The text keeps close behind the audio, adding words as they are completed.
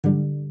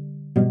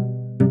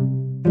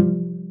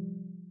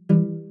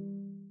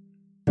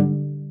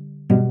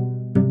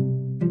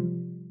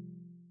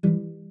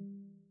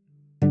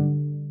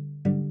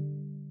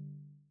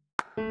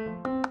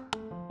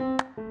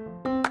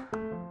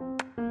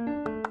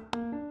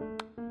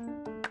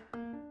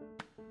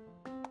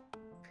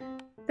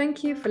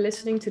Thank you for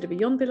listening to the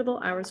Beyond Billable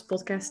Hours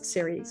podcast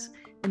series.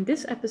 In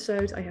this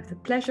episode, I have the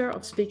pleasure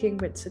of speaking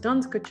with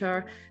Siddhant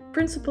Kochhar,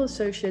 Principal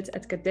Associate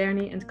at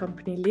Gardner &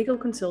 Company Legal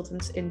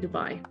Consultants in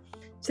Dubai.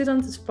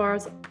 Siddhant is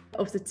part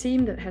of the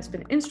team that has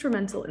been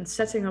instrumental in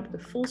setting up the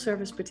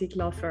full-service boutique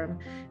law firm,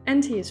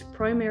 and he is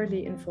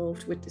primarily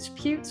involved with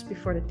disputes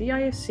before the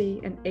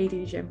DIFC and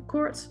ADGM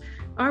courts,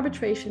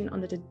 arbitration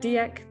under the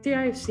DIAC,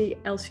 DIFC,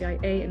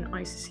 LCIA and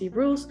ICC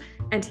rules,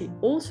 and he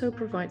also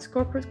provides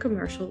corporate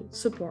commercial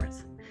support.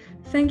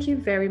 Thank you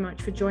very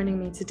much for joining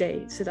me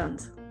today,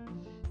 Siddhant.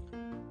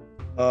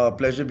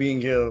 Pleasure being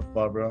here,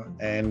 Barbara,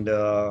 and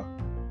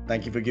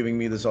thank you for giving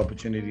me this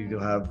opportunity to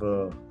have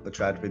a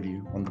chat with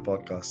you on the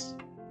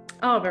podcast.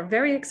 Oh, we're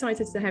very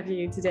excited to have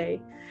you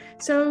today.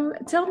 So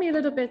tell me a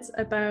little bit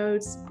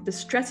about the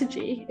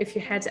strategy, if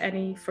you had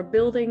any, for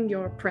building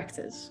your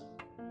practice.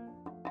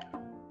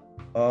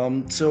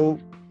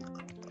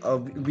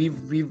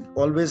 We've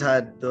always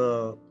had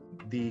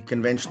the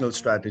conventional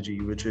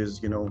strategy, which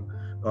is,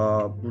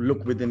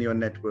 look within your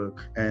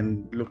network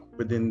and look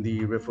within the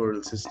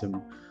referral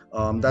system.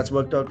 That's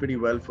worked out pretty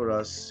well for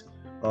us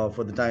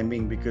for the time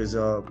being, because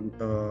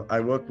I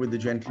work with a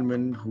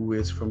gentleman who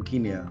is from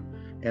Kenya,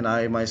 and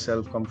I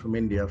myself come from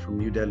India, from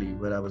New Delhi,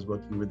 where I was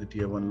working with a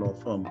tier 1 law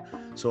firm.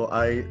 So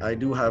I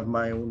do have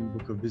my own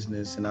book of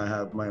business and I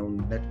have my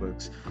own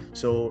networks.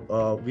 So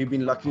we've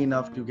been lucky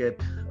enough to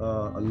get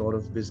a lot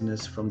of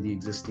business from the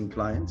existing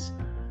clients.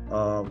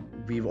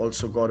 We've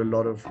also got a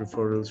lot of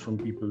referrals from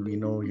people we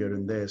know here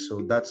and there.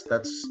 So that's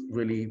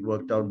really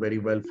worked out very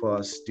well for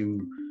us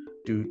to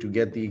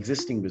get the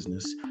existing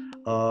business.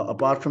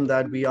 Apart from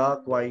that, we are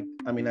quite,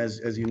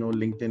 as you know,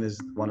 LinkedIn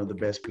is one of the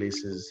best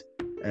places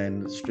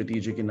and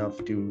strategic enough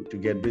to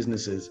get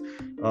businesses.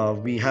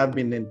 We have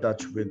been in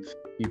touch with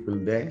people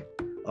there.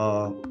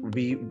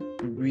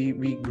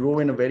 We grow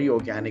in a very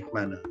organic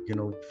manner.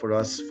 For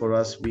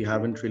us, we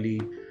haven't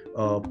really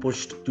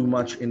pushed too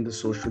much in the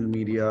social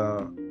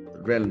media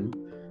realm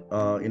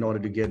in order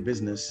to get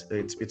business.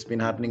 It's been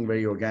happening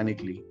very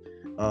organically.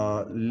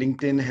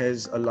 LinkedIn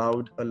has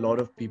allowed a lot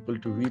of people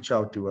to reach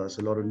out to us,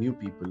 a lot of new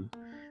people,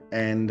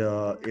 and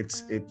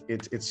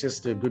it's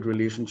just a good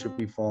relationship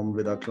we form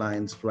with our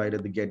clients right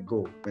at the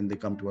get-go when they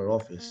come to our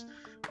office.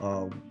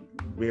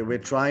 We're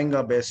trying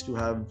our best to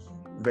have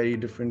very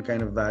different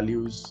kind of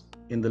values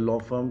in the law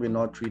firm. We're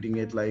not treating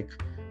it like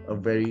a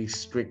very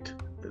strict,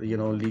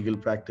 legal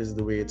practice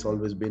the way it's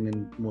always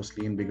been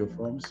mostly in bigger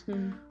firms.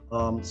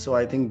 So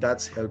I think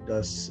that's helped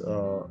us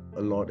a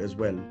lot as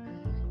well.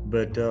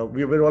 But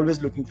we're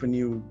always looking for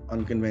new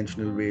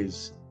unconventional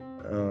ways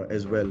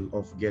as well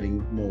of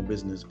getting more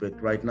business.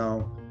 But right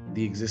now,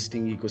 the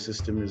existing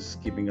ecosystem is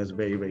keeping us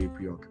very, very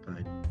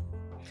preoccupied.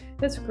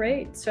 That's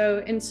great.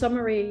 So in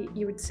summary,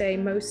 you would say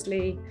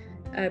mostly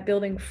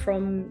building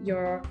from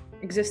your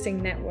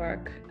existing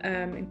network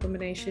in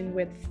combination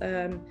with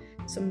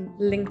some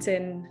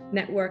LinkedIn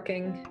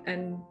networking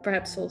and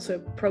perhaps also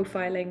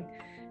profiling,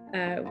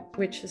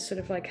 which has sort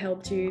of like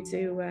helped you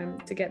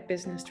to get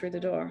business through the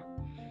door.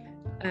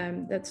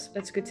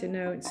 That's good to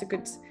know. It's a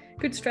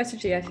good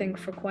strategy, I think,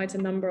 for quite a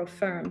number of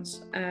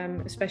firms,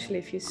 especially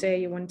if you say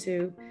you want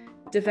to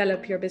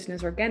develop your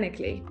business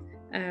organically,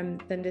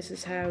 then this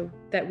is how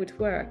that would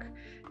work.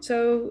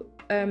 So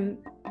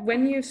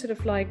when you sort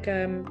of like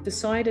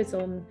decided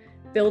on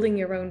building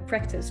your own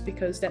practice,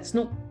 because that's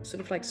not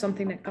sort of like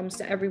something that comes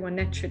to everyone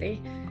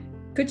naturally,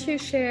 could you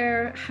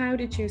share how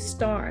did you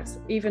start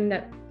even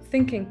that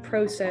thinking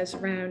process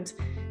around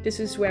this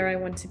is where I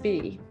want to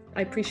be?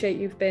 I appreciate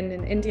you've been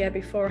in India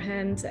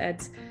beforehand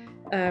at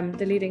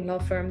the leading law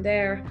firm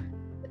there.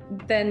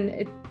 Then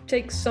it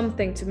takes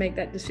something to make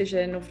that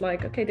decision of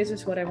like, okay, this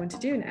is what I want to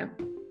do now.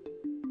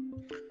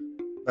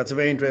 That's a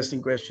very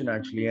interesting question,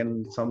 actually.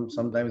 And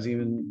sometimes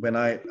even when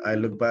I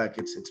look back,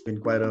 it's been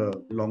quite a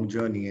long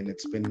journey, and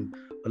it's been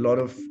a lot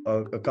of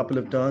a couple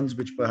of turns,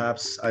 which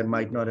perhaps I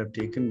might not have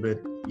taken, but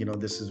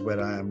this is where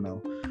I am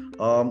now.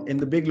 In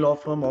the big law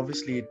firm,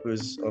 obviously, it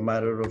was a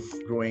matter of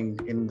growing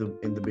in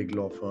the big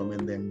law firm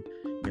and then,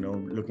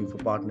 looking for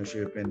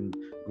partnership and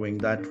going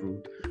that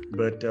route.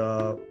 But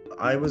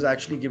I was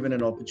actually given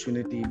an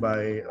opportunity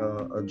by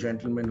a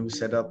gentleman who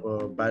set up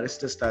a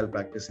barrister-style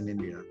practice in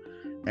India.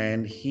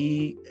 And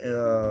he,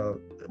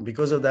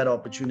 because of that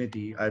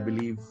opportunity, I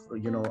believe,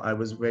 I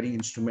was very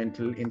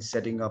instrumental in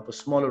setting up a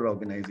smaller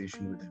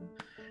organization with him.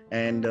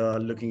 And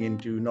looking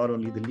into not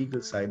only the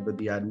legal side, but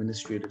the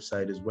administrative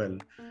side as well.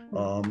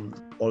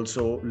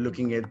 Also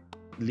looking at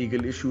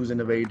legal issues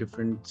in a very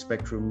different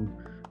spectrum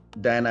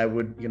than I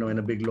would, in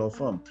a big law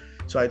firm.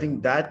 So I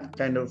think that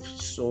kind of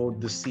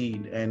sowed the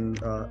seed.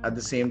 And at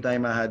the same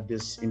time, I had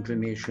this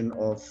inclination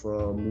of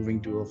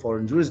moving to a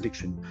foreign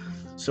jurisdiction.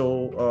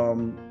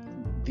 So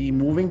the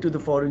moving to the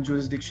foreign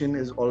jurisdiction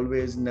is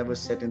always never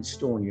set in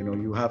stone.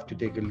 You have to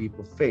take a leap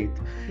of faith,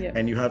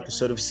 and you have to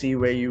sort of see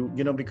where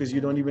because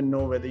you don't even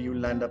know whether you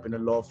land up in a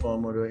law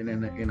firm or in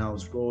an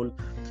in-house role.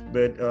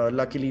 But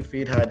luckily,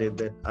 fate had it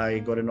that I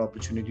got an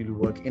opportunity to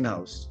work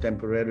in-house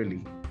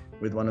temporarily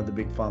with one of the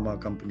big pharma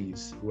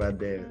companies who had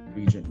their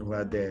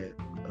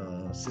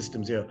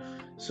systems here.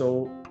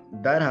 So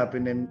that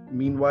happened, and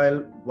meanwhile,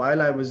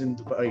 while I was in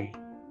Dubai,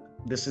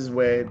 this is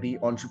where the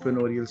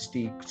entrepreneurial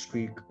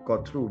streak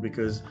got through,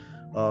 because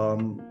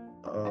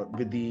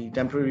with the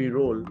temporary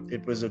role,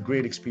 it was a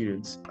great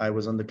experience. I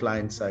was on the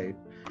client side,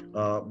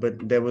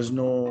 but there was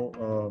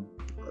no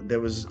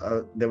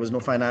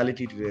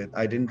finality to it.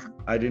 I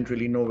didn't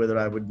really know whether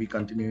I would be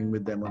continuing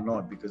with them or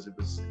not, because it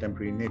was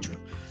temporary in nature.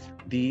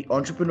 The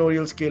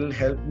entrepreneurial skill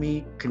helped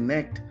me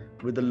connect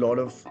with a lot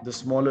of the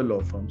smaller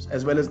law firms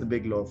as well as the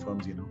big law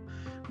firms,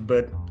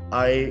 but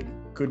I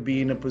could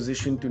be in a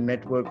position to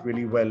network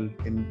really well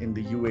in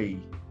the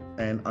UAE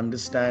and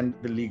understand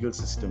the legal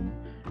system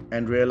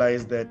and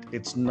realize that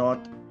it's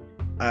not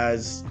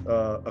as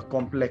a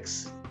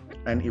complex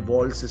and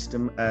evolved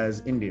system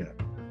as India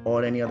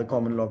or any other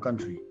common law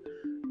country.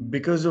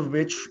 Because of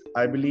which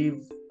I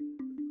believe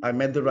I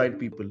met the right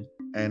people,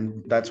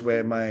 and that's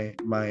where my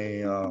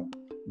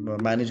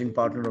managing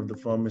partner of the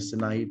firm, Mr.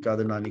 Nahid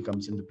Kader Nani,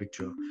 comes into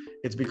picture.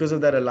 It's because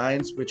of that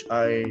alliance which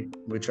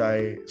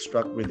I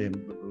struck with him,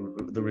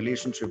 the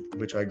relationship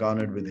which I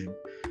garnered with him,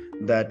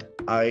 that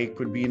I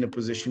could be in a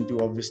position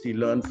to obviously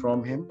learn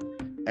from him,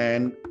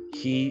 and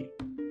he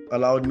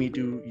allowed me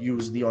to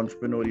use the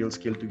entrepreneurial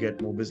skill to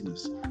get more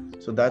business.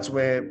 So that's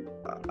where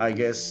I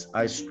guess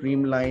I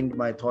streamlined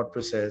my thought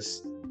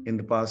process in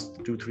the past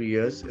 2-3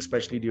 years,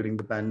 especially during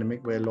the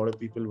pandemic, where a lot of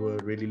people were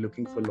really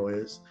looking for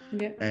lawyers,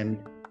 and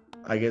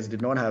I guess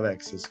did not have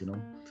access,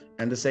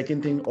 And the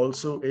second thing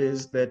also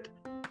is that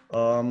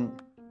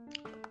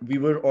we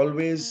were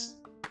always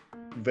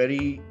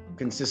very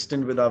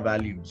consistent with our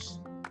values,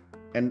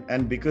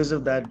 and because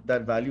of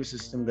that value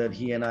system that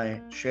he and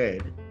I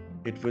shared,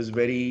 it was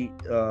very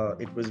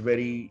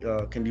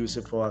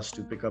conducive for us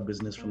to pick up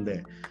business from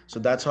there. So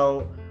that's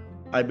how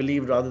I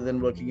believe, rather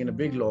than working in a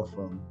big law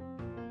firm,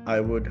 I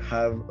would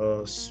have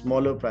a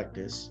smaller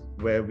practice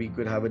where we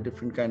could have a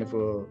different kind of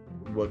a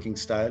working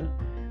style,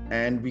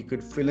 and we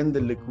could fill in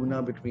the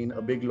lacuna between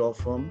a big law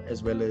firm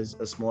as well as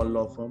a small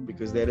law firm,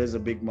 because there is a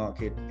big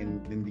market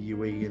in the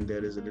UAE, and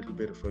there is a little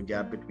bit of a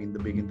gap between the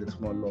big and the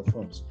small law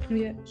firms.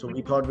 So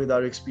we thought with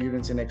our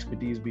experience and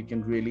expertise, we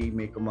can really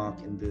make a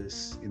mark in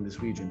this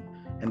region,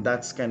 and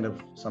that's kind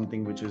of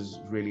something which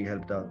has really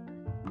helped out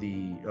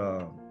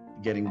the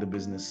getting the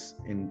business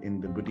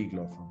in the boutique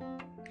law firm.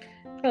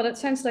 Well, that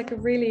sounds like a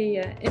really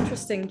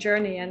interesting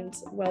journey, and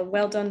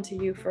well done to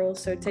you for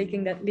also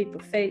taking that leap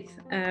of faith.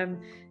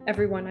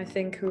 Everyone, I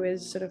think, who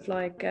is sort of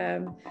like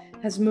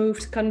has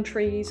moved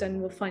countries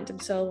and will find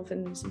themselves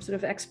in some sort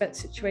of expat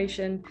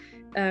situation,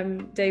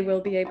 they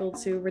will be able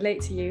to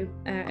relate to you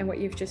and what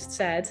you've just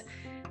said,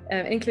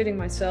 including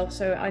myself.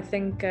 So I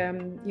think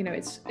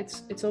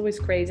it's always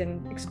great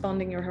in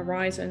expanding your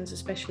horizons,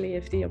 especially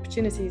if the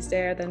opportunity is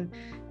there. Then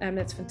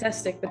that's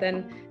fantastic. But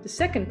then the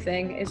second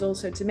thing is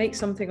also to make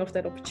something of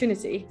that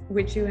opportunity,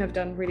 which you have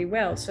done really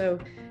well. So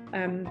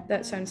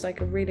that sounds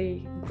like a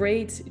really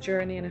great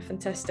journey and a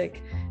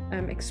fantastic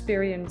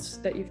experience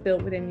that you've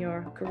built within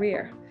your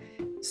career.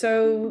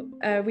 So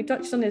we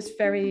touched on this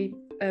very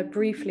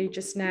briefly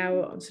just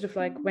now, sort of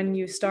like when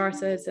you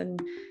started,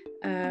 and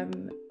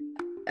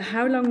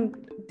how long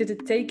did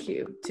it take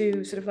you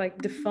to sort of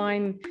like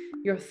define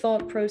your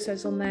thought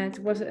process on that?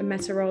 Was it a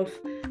matter of,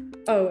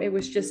 oh, it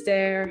was just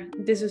there,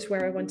 this is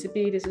where I want to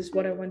be, this is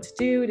what I want to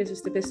do, this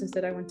is the business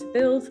that I want to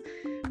build?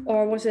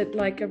 Or was it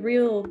like a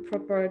real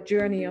proper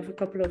journey of a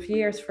couple of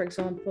years, for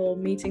example,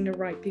 meeting the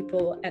right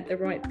people at the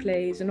right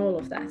place and all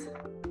of that?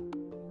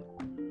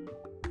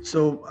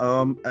 So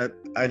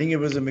I think it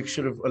was a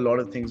mixture of a lot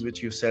of things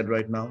which you said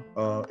right now.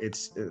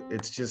 It's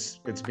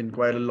been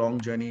quite a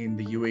long journey in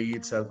the UAE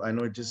itself. I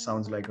know it just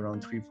sounds like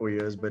around 3-4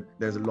 years, but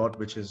there's a lot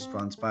which has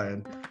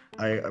transpired.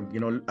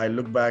 I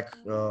look back,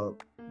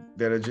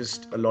 there are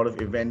just a lot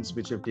of events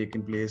which have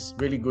taken place,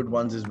 really good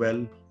ones as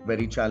well,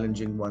 very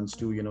challenging ones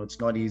too. It's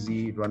not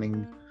easy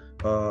running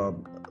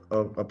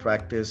a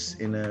practice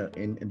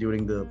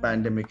during the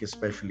pandemic,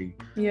 especially.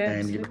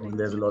 And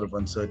there's a lot of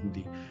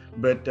uncertainty.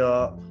 But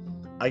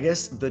I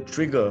guess the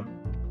trigger,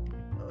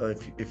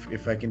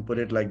 if I can put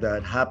it like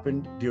that,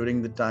 happened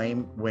during the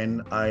time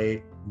when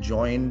I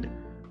joined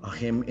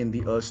him in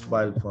the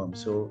erstwhile firm.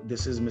 So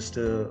this is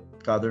Mr.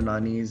 Kader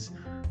Nani's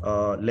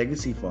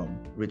legacy firm,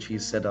 which he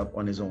set up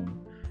on his own.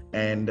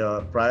 And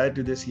prior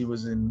to this, he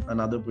was in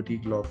another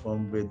boutique law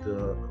firm with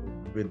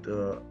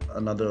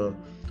another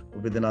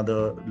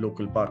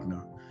local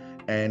partner,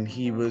 and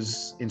he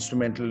was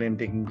instrumental in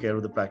taking care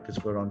of the practice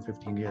for around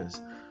 15 years.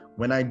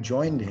 When I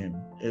joined him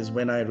is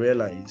when I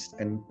realized,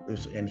 and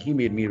he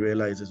made me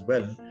realize as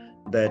well,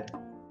 that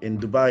in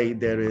Dubai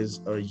there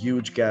is a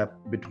huge gap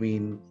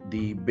between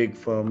the big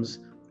firms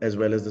as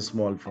well as the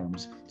small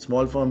firms.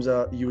 Small firms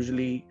are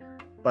usually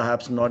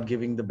perhaps not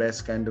giving the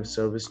best kind of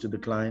service to the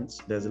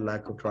clients. There's a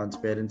lack of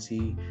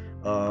transparency,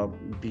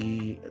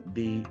 the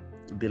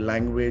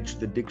language,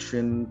 the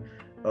diction.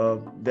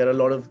 There are a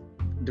lot of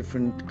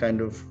different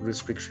kind of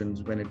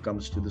restrictions when it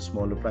comes to the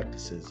smaller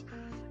practices.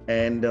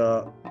 And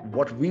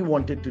what we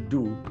wanted to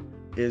do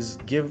is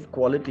give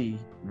quality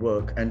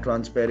work and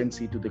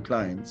transparency to the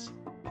clients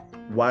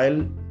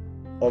while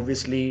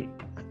obviously,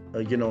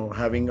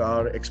 having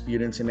our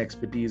experience and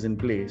expertise in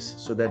place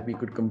so that we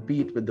could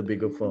compete with the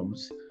bigger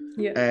firms,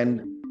 Yeah.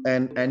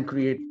 and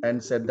create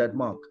and set that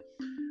mark.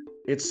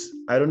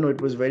 I don't know, it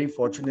was very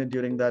fortunate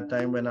during that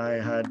time when I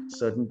had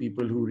certain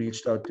people who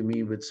reached out to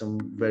me with some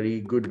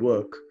very good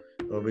work,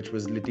 which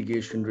was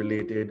litigation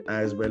related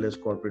as well as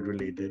corporate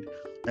related.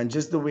 And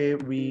just the way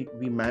we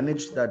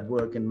managed that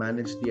work and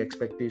managed the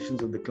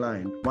expectations of the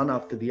client one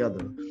after the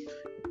other,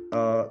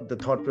 the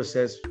thought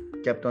process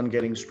kept on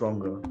getting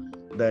stronger,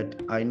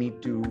 that I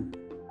need to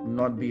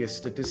not be a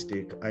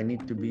statistic. I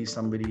need to be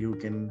somebody who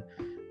can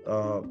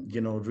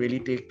really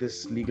take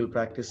this legal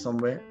practice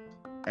somewhere.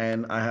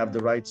 And I have the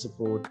right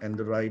support and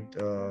the right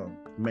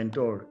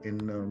mentor in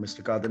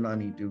Mr.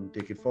 Kadanani to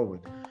take it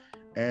forward.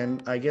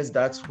 And I guess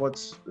that's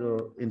what's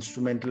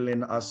instrumental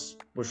in us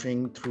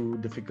pushing through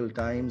difficult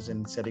times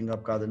and setting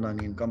up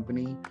Kadanani and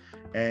Company.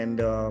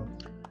 And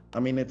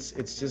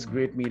it's just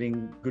great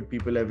meeting good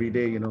people every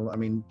day.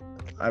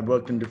 I've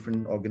worked in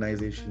different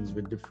organizations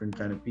with different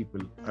kind of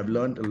people. I've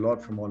learned a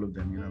lot from all of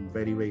them. I'm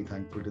very, very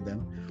thankful to them.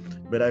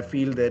 But I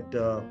feel that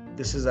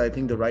this is, I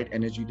think, the right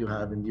energy to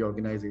have in the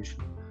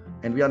organization.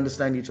 And we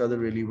understand each other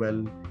really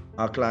well.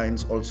 Our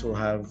clients also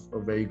have a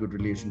very good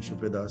relationship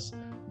with us.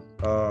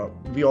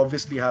 We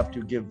obviously have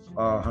to give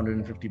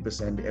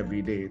 150%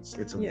 every day.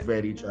 It's a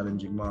very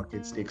challenging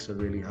market. Stakes are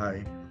really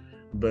high.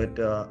 But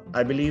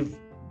I believe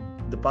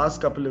the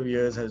past couple of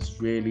years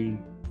has really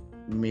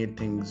made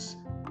things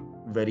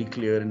very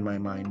clear in my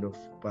mind of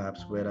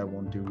perhaps where I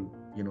want to,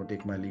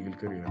 take my legal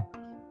career.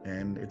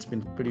 And it's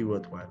been pretty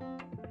worthwhile.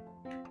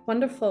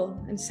 Wonderful.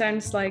 And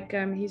sounds like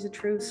he's a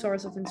true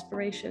source of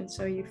inspiration.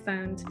 So you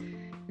found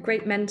a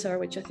great mentor,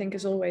 which I think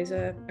is always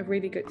a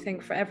really good thing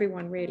for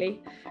everyone,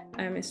 really,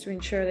 is to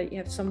ensure that you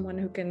have someone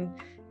who can,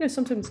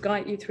 sometimes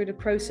guide you through the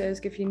process,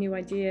 give you new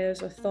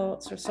ideas or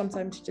thoughts, or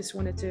sometimes you just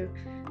wanted to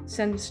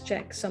sense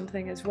check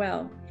something as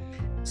well.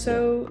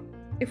 So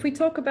if we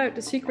talk about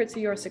the secret to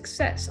your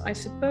success, I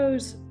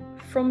suppose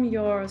from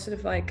your sort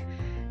of like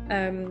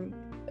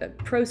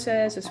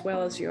process as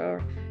well as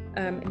your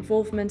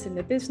involvement in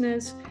the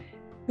business,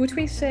 would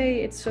we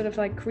say it's sort of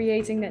like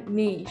creating that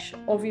niche,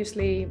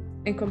 obviously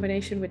in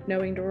combination with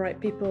knowing the right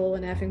people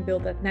and having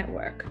built that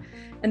network?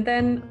 And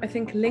then I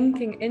think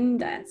linking in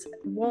that,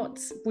 what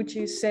would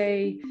you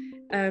say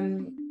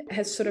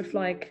has sort of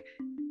like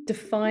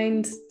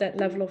defined that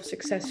level of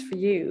success for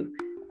you?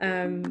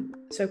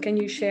 So can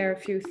you share a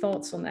few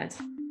thoughts on that?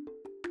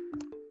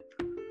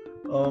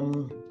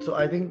 So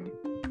I think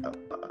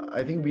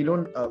we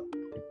don't.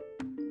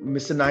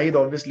 Mr. Nahid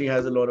obviously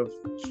has a lot of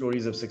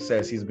stories of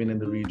success. He's been in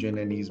the region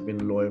and he's been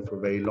a lawyer for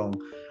very long.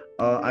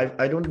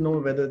 I don't know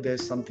whether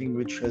there's something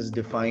which has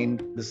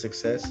defined the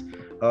success.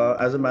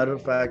 As a matter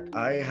of fact,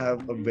 I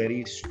have a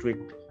very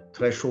strict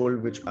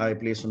threshold which I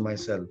place on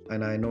myself.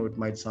 And I know it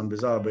might sound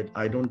bizarre, but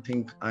I don't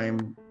think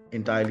I'm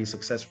entirely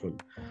successful.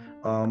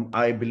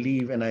 I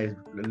believe and I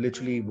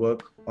literally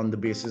work on the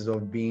basis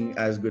of being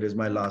as good as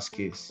my last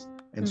case.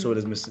 And so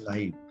does Mr.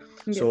 Nahid.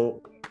 Yeah.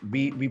 So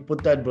we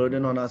put that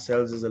burden on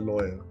ourselves as a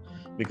lawyer,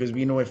 because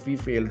we know if we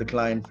fail, the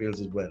client fails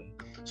as well.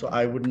 So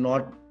I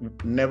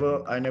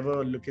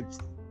never look at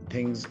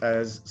things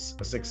as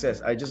a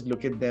success. I just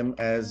look at them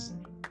as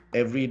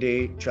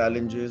everyday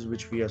challenges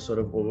which we are sort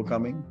of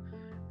overcoming.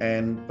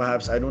 And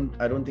perhaps I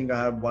don't think I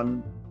have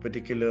one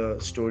particular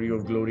story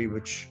of glory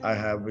which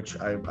I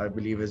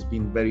believe has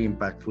been very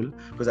impactful,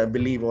 because I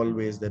believe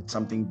always that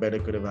something better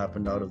could have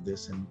happened out of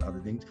this and other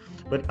things.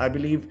 But I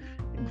believe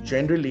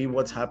generally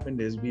what's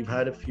happened is we've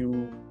had a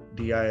few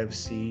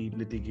DIFC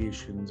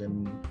litigations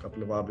and a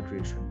couple of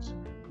arbitrations,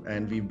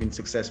 and we've been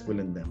successful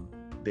in them.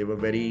 They were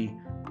very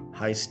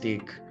high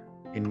stake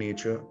in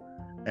nature,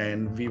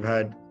 and we've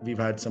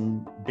had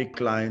some big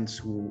clients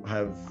who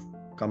have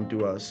come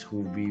to us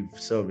who we've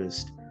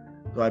serviced.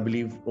 So I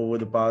believe over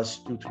the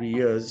past 2-3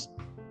 years,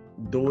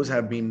 those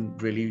have been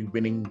really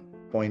winning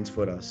points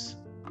for us.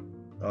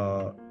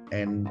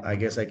 And I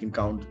guess I can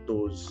count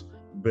those,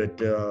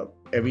 but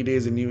every day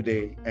is a new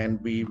day.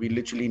 And we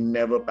literally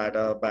never pat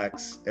our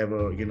backs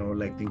ever,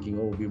 like thinking,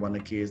 oh, we won a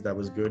case, that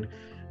was good.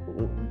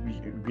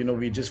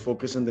 We just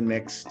focus on the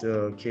next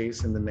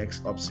case and the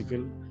next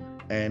obstacle.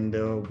 And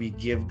we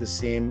give the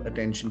same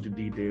attention to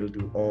detail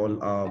to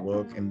all our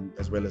work and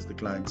as well as the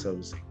client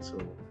servicing. So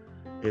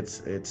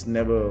it's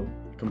never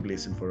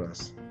complacent for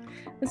us.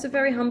 It's a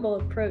very humble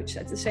approach.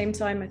 At the same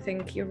time, I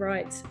think you're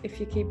right. If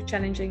you keep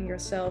challenging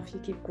yourself, you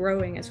keep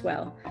growing as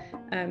well.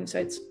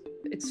 So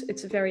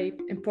it's a very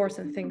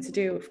important thing to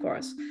do, of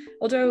course.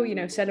 Although,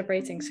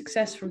 celebrating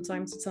success from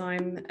time to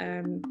time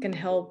can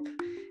help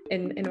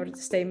in order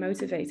to stay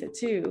motivated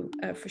too,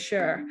 for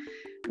sure.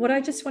 What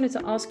I just wanted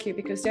to ask you,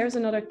 because there's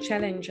another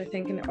challenge, I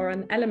think, or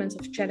an element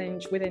of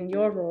challenge within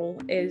your role,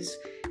 is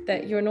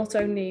that you're not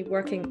only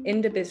working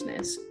in the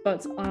business,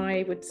 but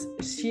I would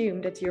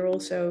assume that you're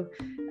also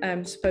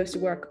supposed to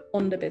work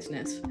on the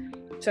business.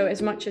 So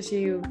as much as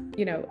you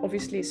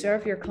obviously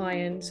serve your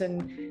clients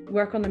and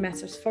work on the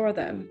matters for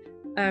them,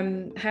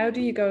 how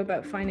do you go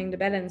about finding the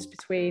balance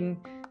between,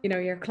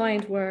 your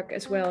client work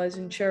as well as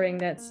ensuring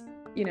that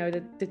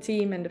the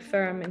team and the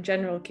firm in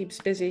general keeps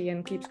busy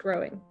and keeps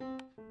growing?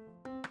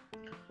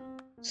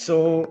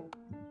 So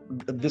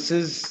this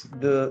is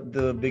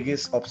the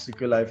biggest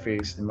obstacle I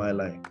face in my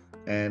life,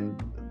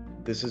 and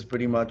this is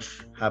pretty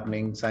much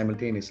happening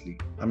simultaneously.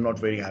 I'm not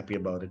very happy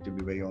about it, to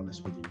be very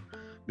honest with you,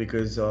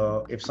 because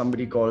if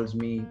somebody calls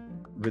me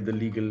with a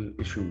legal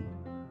issue,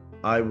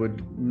 I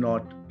would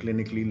not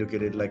clinically look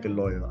at it like a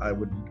lawyer. I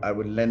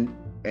would lend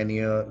an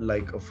ear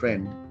like a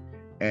friend,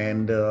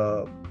 and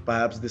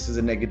perhaps this is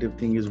a negative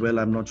thing as well.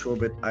 I'm not sure,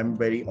 but I'm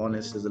very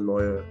honest as a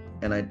lawyer,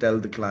 and I tell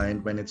the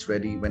client when it's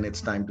ready, when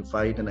it's time to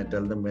fight, and I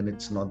tell them when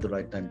it's not the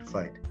right time to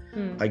fight.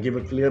 I give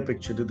a clear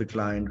picture to the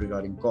client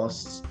regarding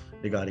costs,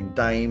 regarding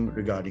time,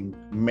 regarding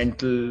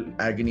mental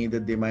agony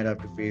that they might have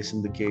to face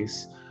in the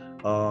case,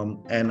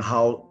 and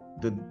how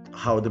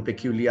the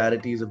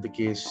peculiarities of the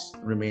case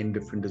remain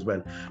different as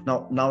well.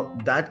 Now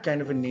that kind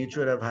of a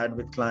nature I've had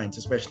with clients,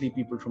 especially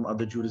people from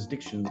other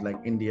jurisdictions like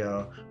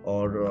India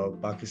or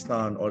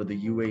Pakistan or the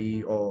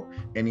UAE or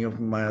any of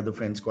my other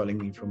friends calling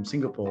me from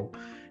Singapore,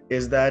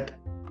 is that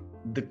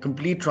the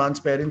complete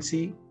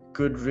transparency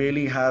could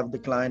really have the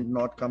client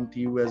not come to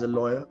you as a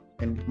lawyer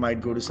and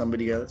might go to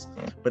somebody else.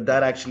 But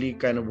that actually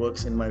kind of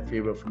works in my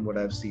favor from what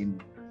I've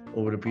seen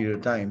over a period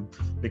of time,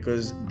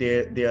 because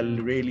they are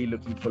really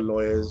looking for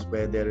lawyers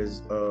where there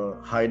is a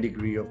high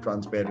degree of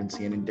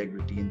transparency and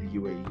integrity in the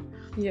UAE.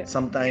 Yeah.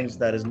 Sometimes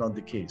that is not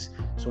the case.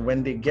 So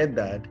when they get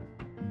that,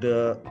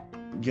 the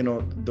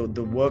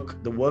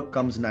work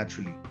comes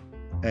naturally.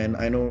 And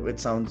I know it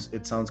sounds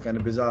kind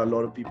of bizarre. A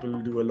lot of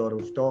people do a lot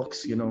of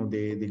talks,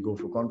 they go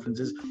for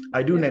conferences.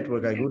 I do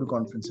network, I go to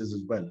conferences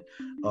as well.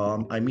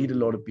 I meet a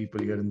lot of people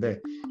here and there,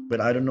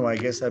 but I don't know, I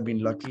guess I've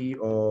been lucky,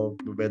 or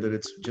whether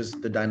it's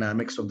just the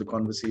dynamics of the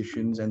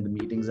conversations and the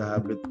meetings I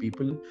have with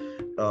people.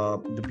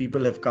 The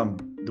people have come,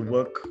 the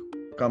work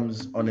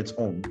comes on its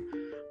own.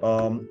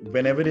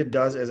 Whenever it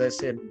does, as I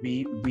said,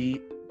 we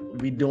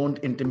don't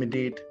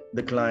intimidate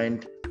the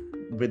client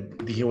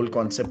with the whole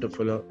concept of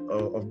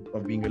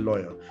being a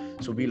lawyer.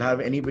 So we'll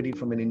have anybody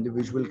from an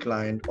individual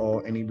client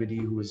or anybody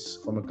who is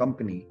from a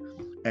company,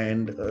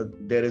 and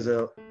there is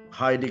a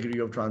high degree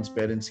of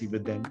transparency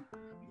with them,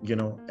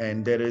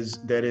 and there is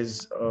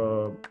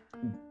a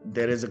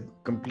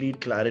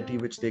complete clarity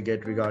which they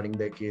get regarding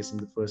their case in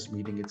the first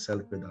meeting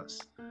itself with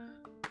us.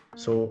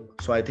 So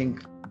I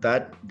think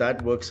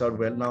that works out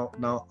well.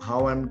 Now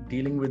how I'm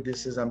dealing with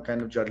this is I'm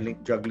kind of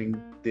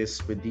juggling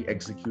this with the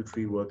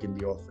executory work in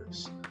the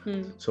office.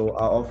 So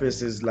our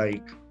office is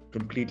like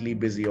completely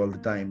busy all the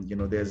time.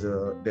 There's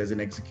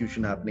an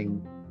execution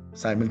happening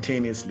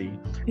simultaneously,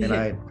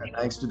 and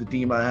thanks to the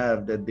team I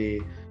have, that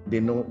they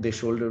know they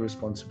shoulder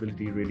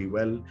responsibility really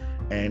well,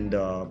 and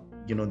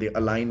they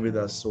align with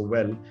us so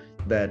well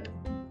that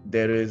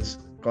there is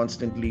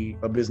constantly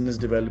a business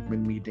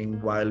development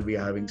meeting while we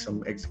are having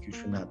some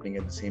execution happening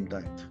at the same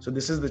time. So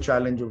this is the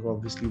challenge of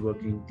obviously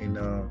working in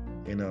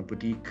a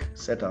boutique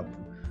setup,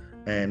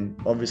 and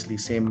obviously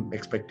same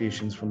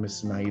expectations from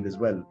Mr. Nahid as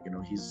well.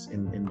 He's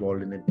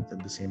involved in it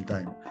at the same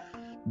time.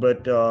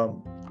 But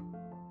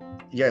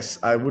yes,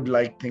 I would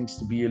like things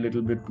to be a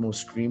little bit more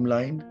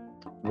streamlined,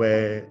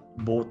 where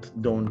both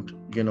don't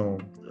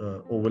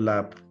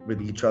overlap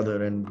with each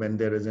other, and when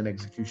there is an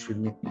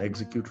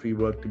executory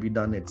work to be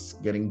done, it's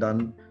getting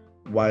done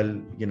while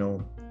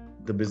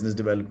the business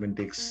development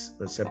takes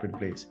a separate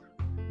place.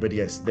 But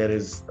yes, there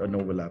is an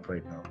overlap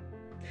right now.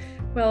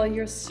 Well,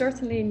 you're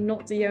certainly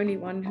not the only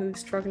one who's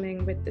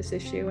struggling with this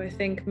issue. I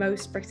think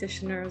most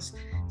practitioners,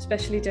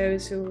 especially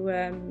those who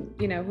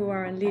who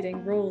are in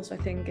leading roles, I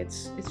think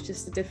it's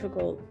just a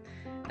difficult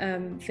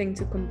thing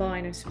to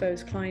combine. I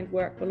suppose client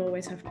work will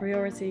always have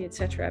priority,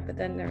 etc. But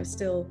then there is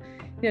still,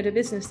 the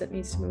business that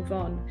needs to move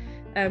on.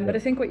 But I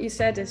think what you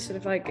said is sort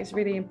of like is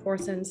really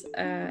important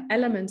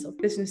element of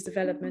business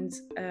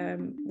development,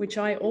 which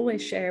I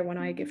always share when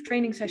I give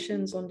training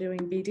sessions on doing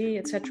BD,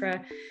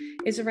 etc.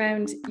 Is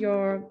around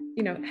your,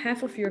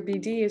 half of your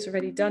BD is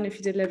already done if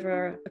you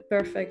deliver a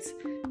perfect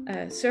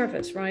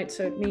service, right?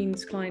 So it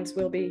means clients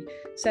will be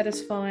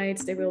satisfied,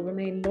 they will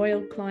remain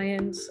loyal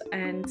clients,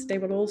 and they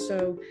will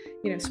also,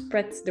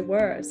 spread the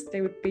word.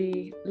 They would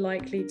be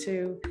likely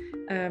to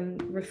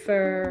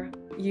refer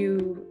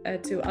you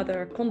to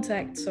other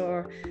contacts,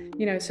 or,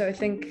 so I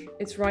think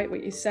it's right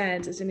what you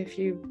said, as in if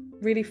you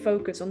really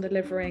focus on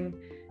delivering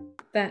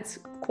that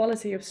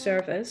quality of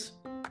service,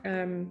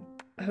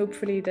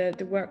 hopefully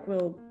the work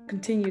will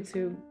continue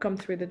to come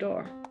through the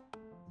door.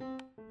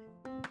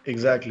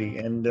 Exactly.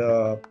 And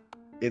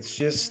it's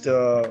just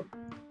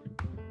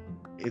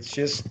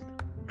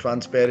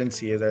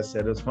transparency, as I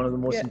said. It's one of the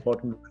most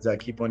important words I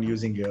keep on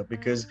using here,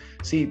 because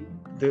see,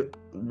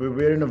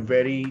 we're in a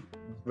very,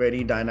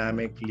 very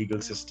dynamic legal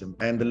system,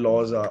 and the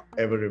laws are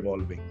ever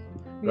evolving.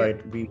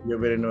 Right,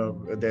 we're in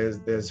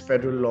there's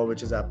federal law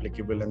which is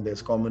applicable, and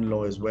there's common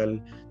law as well.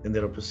 Then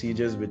there are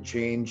procedures which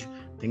change.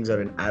 Things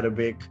are in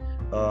Arabic.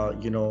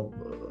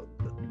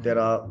 There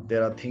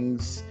are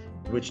things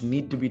which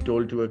need to be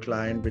told to a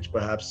client, which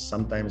perhaps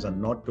sometimes are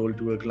not told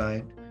to a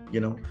client.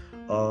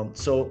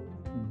 So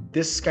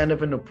this kind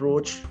of an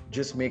approach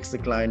just makes the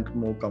client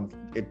more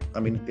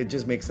it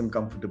just makes them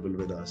comfortable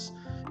with us,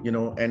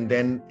 and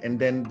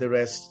then the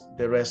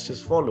rest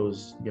just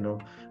follows.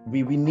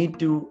 We need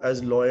to,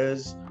 as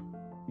lawyers,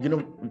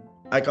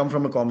 I come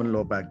from a common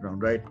law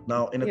background. Right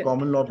now, in a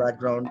common law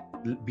background,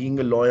 being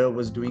a lawyer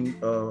was doing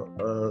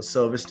a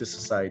service to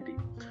society.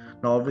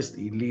 Now,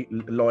 obviously,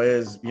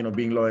 lawyers,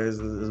 being lawyers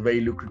is a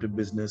very lucrative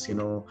business,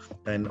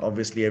 and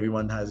obviously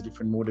everyone has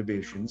different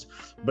motivations.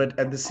 But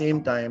at the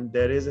same time,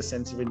 there is a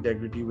sense of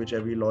integrity which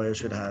every lawyer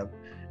should have.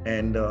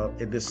 And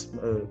this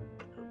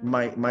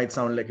might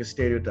sound like a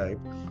stereotype,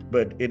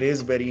 but it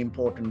is very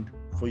important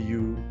for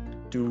you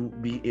to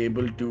be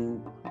able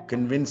to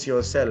convince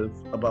yourself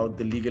about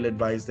the legal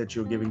advice that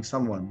you're giving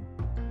someone.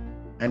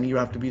 And you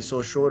have to be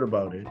so sure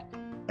about it.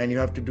 And you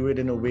have to do it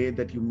in a way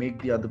that you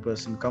make the other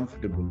person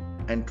comfortable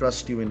and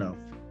trust you enough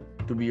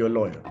to be your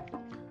lawyer.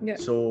 Yeah.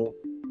 So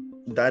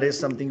that is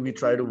something we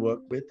try to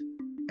work with,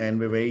 and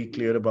we're very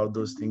clear about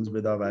those things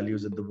with our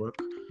values at the work.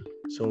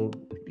 So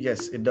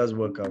yes, it does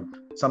work out.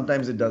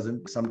 Sometimes it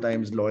doesn't.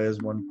 Sometimes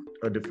lawyers want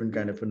a different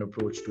kind of an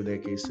approach to their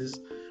cases.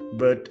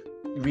 But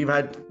we've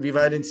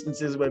had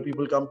instances where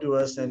people come to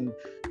us and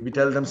we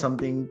tell them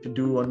something to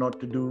do or not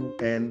to do,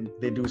 and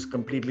they do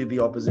completely the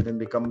opposite, and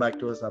they come back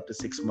to us after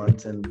 6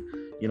 months and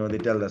they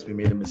tell us we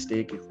made a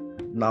mistake.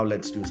 Now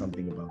let's do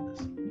something about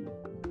this.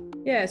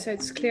 Yeah, so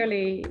it's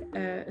clearly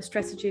a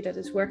strategy that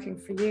is working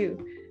for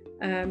you.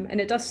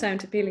 And it does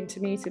sound appealing to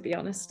me, to be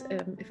honest.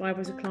 If I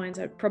was a client,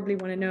 I'd probably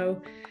want to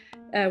know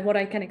what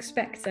I can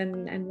expect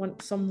and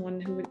want someone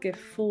who would give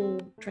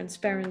full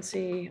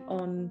transparency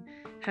on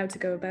how to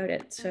go about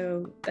it.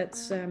 So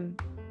that's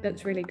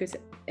really good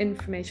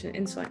information and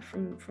insight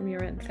from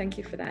your end. Thank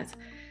you for that.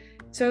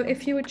 So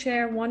if you would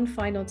share one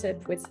final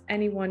tip with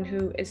anyone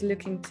who is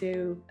looking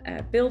to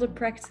build a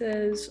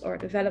practice or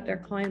develop their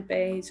client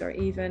base, or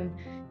even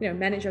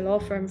manage a law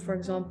firm, for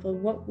example,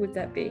 what would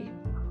that be?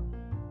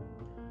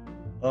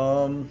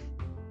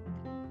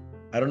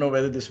 I don't know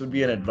whether this would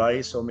be an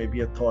advice or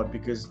maybe a thought,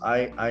 because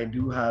I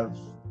do have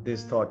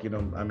this thought.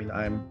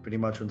 I'm pretty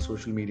much on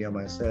social media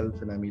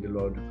myself, and I meet a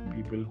lot of different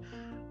people.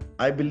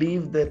 I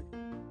believe that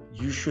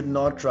you should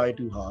not try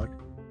too hard.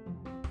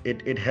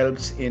 It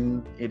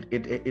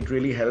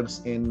really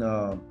helps in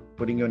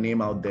putting your name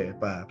out there,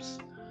 perhaps.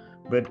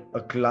 But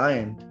a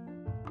client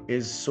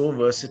is so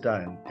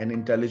versatile and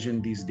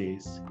intelligent these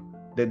days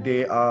that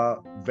they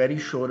are very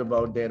sure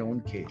about their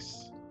own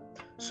case.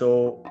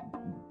 So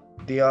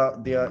they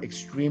are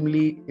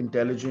extremely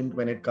intelligent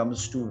when it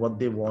comes to what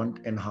they want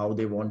and how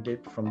they want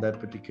it from that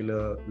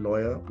particular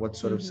lawyer, what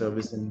sort of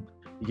service, and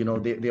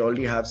they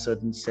already have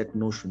certain set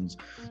notions.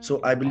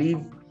 So I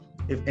believe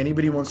if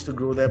anybody wants to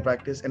grow their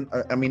practice, and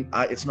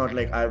it's not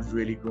like I've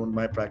really grown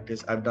my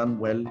practice. I've done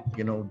well.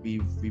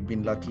 We've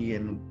been lucky,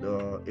 and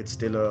it's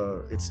still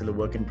a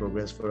work in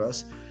progress for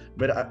us.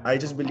 But I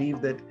just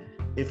believe that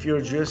if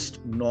you're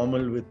just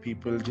normal with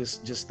people,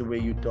 just the way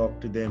you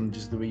talk to them,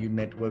 just the way you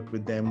network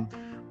with them,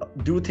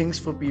 do things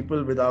for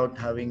people without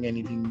having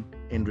anything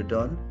in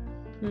return.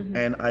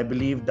 And I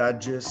believe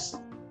that just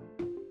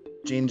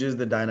changes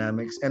the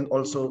dynamics. And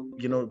also,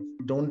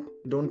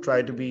 don't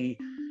try to be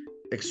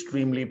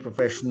extremely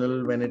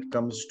professional when it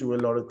comes to a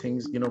lot of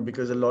things,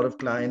 because a lot of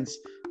clients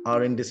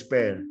are in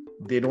despair.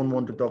 They don't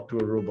want to talk to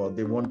a robot.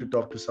 They want to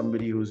talk to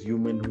somebody who's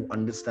human, who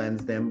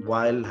understands them,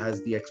 while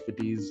has the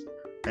expertise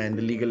and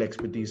the legal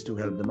expertise to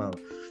help them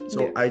out.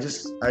 So I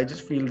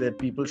just feel that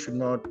people should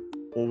not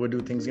overdo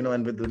things,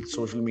 and with the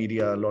social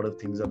media, a lot of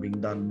things are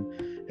being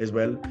done as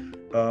well.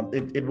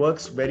 It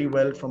works very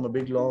well from a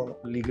big law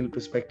legal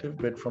perspective,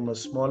 but from a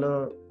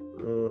smaller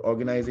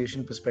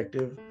organization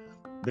perspective,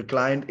 the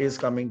client is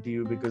coming to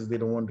you because they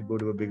don't want to go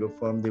to a bigger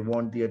firm. They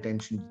want the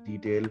attention to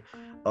detail.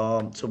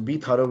 So be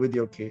thorough with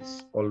your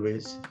case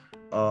always,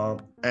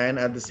 and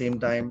at the same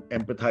time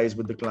empathize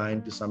with the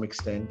client to some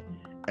extent,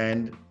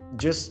 and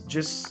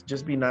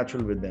just be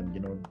natural with them.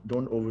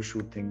 Don't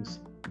overshoot things.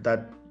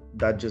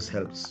 That just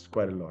helps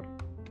quite a lot.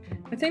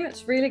 I think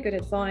that's really good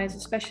advice,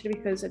 especially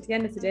because at the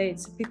end of the day,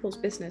 it's people's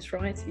business,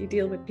 right? You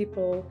deal with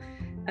people.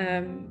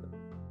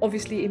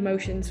 Obviously,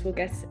 emotions will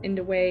get in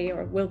the way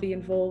or will be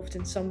involved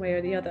in some way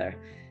or the other.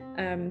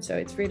 So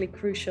it's really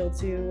crucial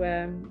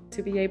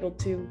to be able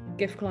to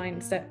give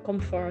clients that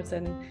comfort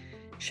and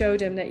show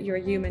them that you're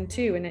human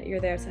too, and that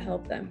you're there to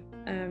help them.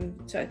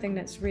 So I think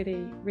that's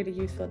really, really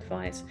useful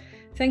advice.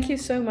 Thank you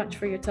so much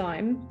for your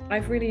time.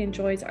 I've really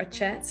enjoyed our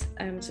chat.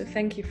 So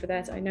thank you for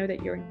that. I know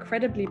that you're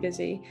incredibly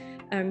busy,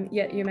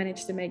 yet you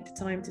managed to make the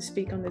time to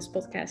speak on this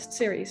podcast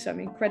series. So I'm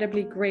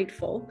incredibly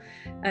grateful.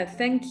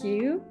 Thank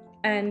you.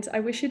 And I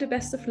wish you the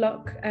best of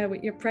luck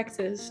with your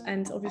practice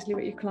and obviously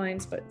with your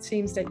clients, but it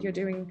seems that you're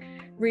doing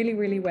really,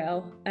 really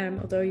well,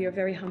 although you're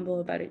very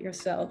humble about it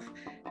yourself,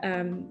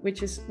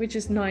 which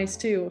is nice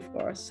too, of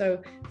course.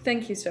 So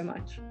thank you so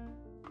much.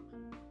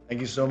 Thank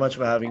you so much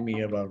for having me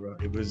here, Barbara.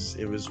 It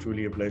was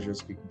truly a pleasure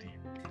speaking to you.